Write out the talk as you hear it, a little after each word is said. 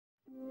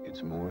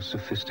It's more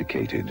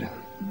sophisticated,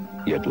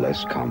 yet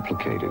less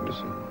complicated.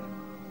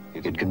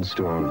 It can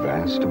store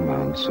vast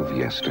amounts of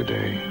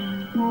yesterday,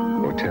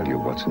 or tell you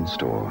what's in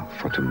store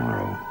for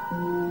tomorrow.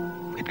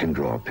 It can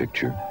draw a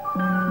picture,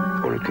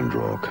 or it can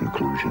draw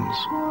conclusions.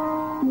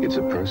 It's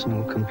a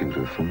personal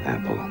computer from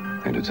Apple,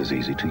 and it's as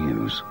easy to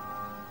use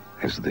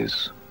as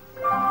this.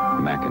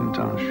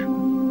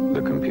 Macintosh,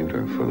 the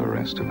computer for the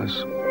rest of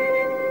us.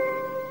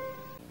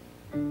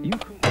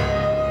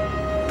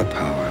 The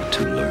power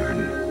to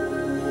learn,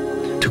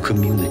 to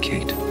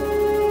communicate,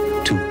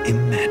 to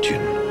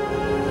imagine,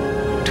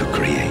 to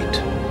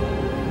create.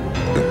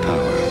 The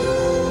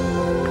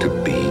power to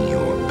be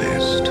your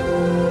best.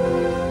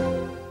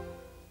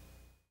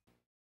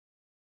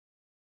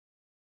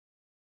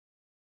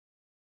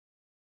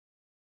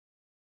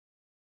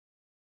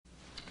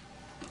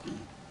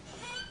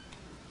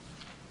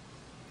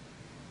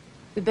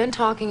 We've been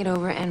talking it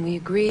over, and we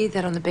agree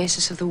that on the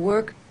basis of the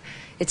work,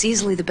 it's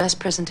easily the best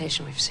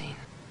presentation we've seen.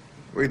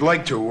 We'd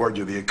like to award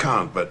you the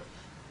account, but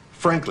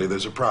frankly,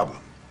 there's a problem.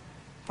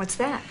 What's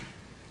that?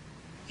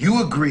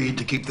 You agreed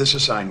to keep this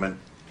assignment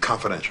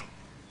confidential.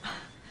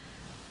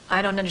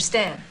 I don't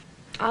understand.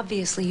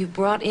 Obviously, you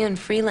brought in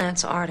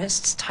freelance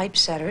artists,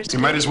 typesetters. You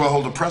might as well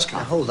hold a press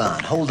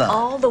conference. Hold on.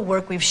 All the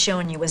work we've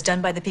shown you was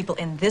done by the people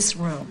in this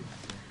room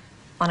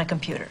on a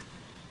computer.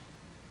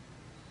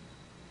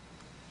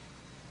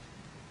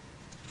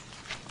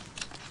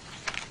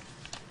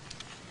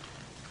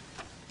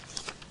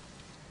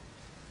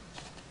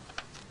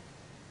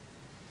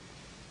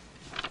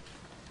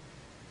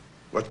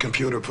 What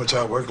computer puts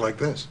out work like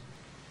this?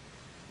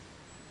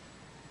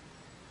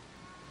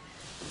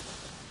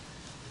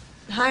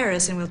 Hire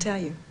us and we'll tell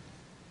you.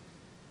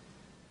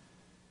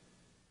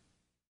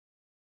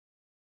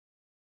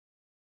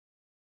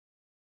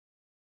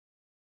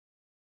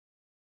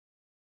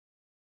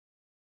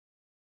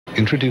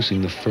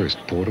 Introducing the first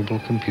portable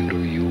computer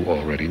you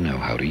already know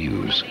how to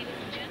use.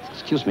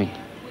 Excuse me.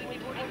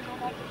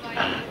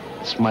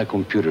 It's my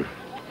computer.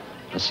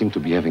 I seem to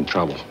be having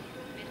trouble.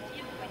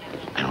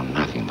 I know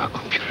nothing about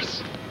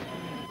computers.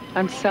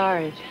 I'm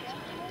sorry.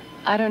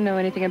 I don't know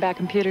anything about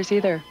computers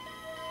either.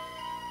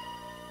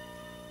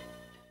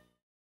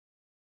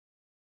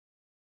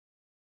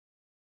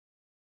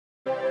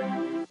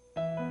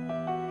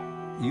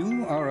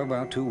 You are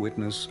about to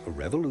witness a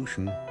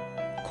revolution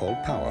called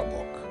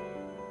PowerBook.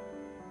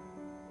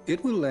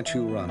 It will let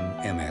you run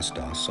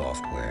MS-DOS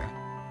software.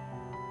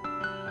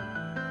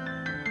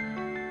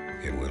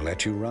 It will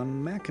let you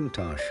run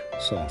Macintosh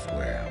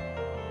software.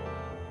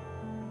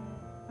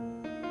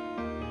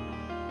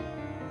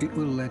 It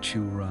will let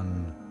you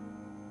run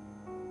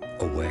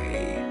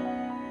away.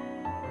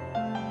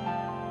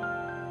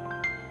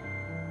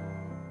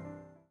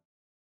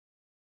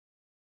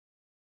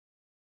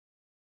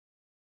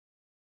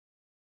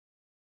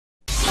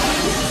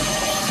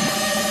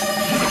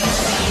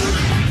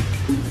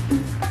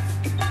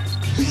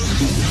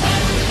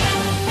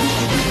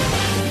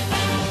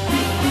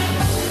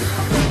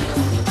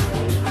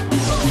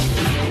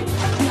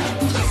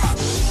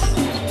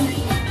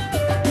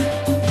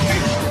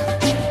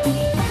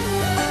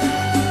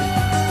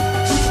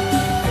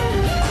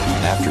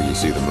 After you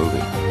see the movie,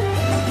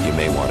 you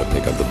may want to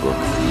pick up the book.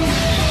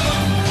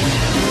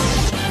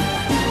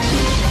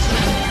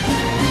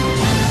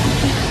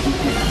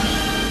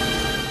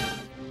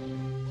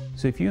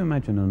 So if you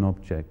imagine an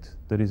object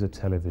that is a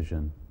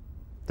television,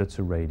 that's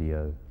a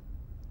radio,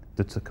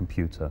 that's a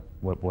computer,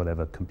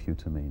 whatever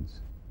computer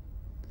means.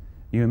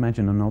 You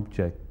imagine an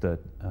object that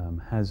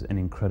has an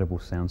incredible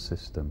sound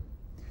system.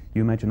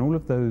 You imagine all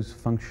of those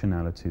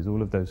functionalities,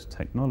 all of those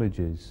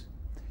technologies.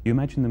 You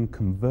imagine them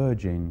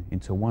converging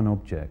into one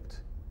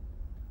object.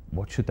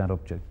 What should that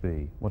object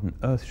be? What on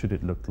earth should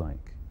it look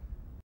like?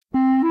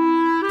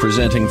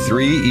 Presenting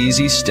 3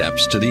 easy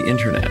steps to the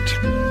internet.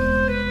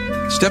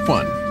 Step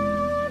 1.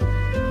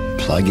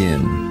 Plug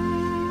in.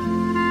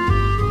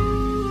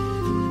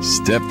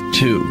 Step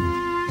 2.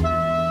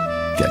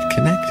 Get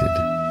connected.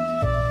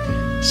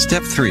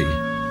 Step 3.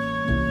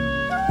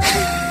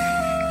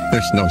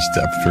 There's no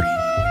step 3.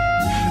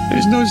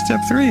 There's no step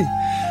 3.